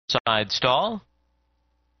Side stall.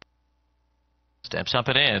 Steps up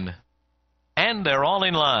and in. And they're all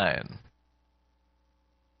in line.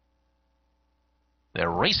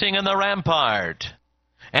 They're racing in the Rampart.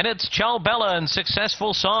 And it's Ciao Bella and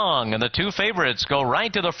Successful Song, and the two favorites go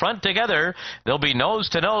right to the front together. They'll be nose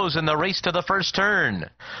to nose in the race to the first turn.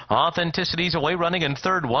 Authenticity's away running in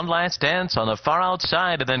third, One Last Dance on the far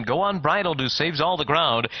outside, and then Go Unbridled, who saves all the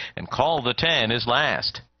ground, and Call the 10 is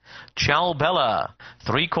last. Ciao Bella,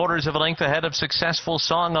 3/4 of a length ahead of Successful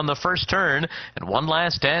Song on the first turn, and One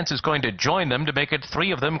Last Dance is going to join them to make it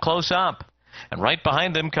 3 of them close up. And right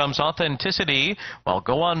behind them comes Authenticity, while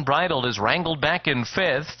Go Unbridled is wrangled back in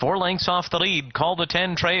 5th, 4 lengths off the lead. Call the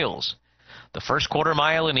 10 trails. The first quarter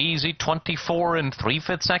mile in easy 24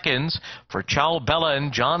 3/5 seconds for Ciao Bella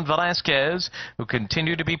and John Velasquez, who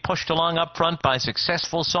continue to be pushed along up front by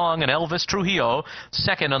Successful Song and Elvis Trujillo,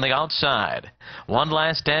 second on the outside. One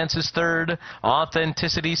Last Dance is third.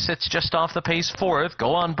 Authenticity sits just off the pace 4th.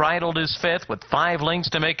 Go Unbridled is 5th with 5 lengths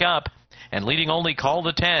to make up. And leading only Call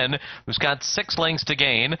the 10, who's got 6 lengths to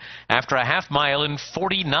gain after a half mile in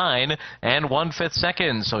 49 1/5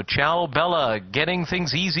 seconds. So Ciao Bella, getting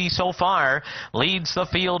things easy so far, leads the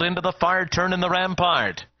field into the far turn in the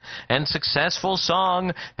Rampart. And Successful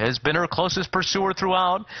Song has been her closest pursuer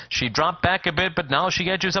throughout. She dropped back a bit, but now she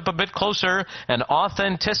edges up a bit closer. And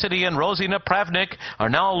Authenticity and Rosie Napravnik are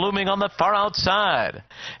now looming on the far outside.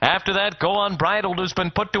 After that, Go Unbridled has been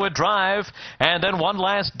put to a drive. And then One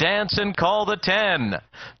Last Dance and Call the 10.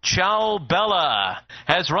 Ciao Bella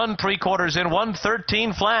has run 3/4 in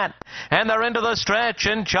 1:13 flat. And they're into the stretch,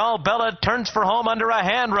 and Ciao Bella turns for home under a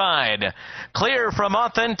hand ride. Clear from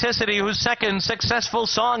Authenticity, who's second. Successful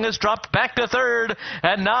Song has dropped back to third,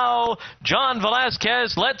 and now John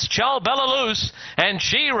Velasquez lets Ciao Bella loose, and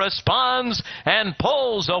she responds and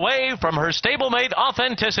pulls away from her stablemate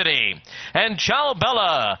Authenticity. And Ciao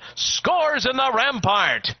Bella scores in the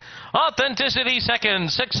Rampart. Authenticity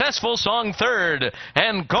second, Successful Song third,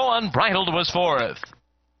 and Go Unbridled was 4th.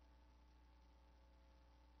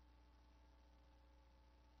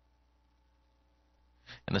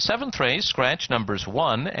 In the 7th race, scratch numbers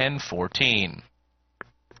 1 and 14.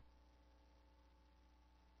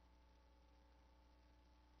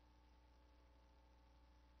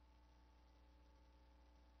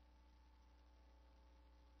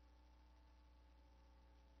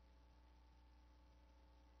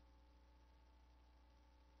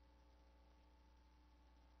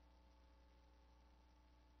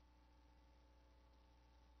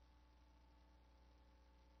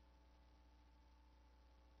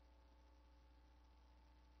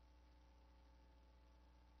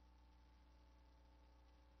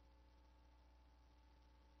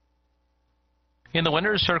 In the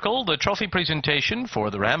winner's circle, the trophy presentation for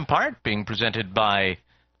the Rampart being presented by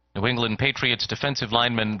New England Patriots defensive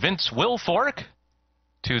lineman Vince Wilfork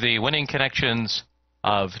to the winning connections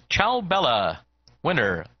of Ciao Bella,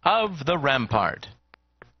 winner of the Rampart.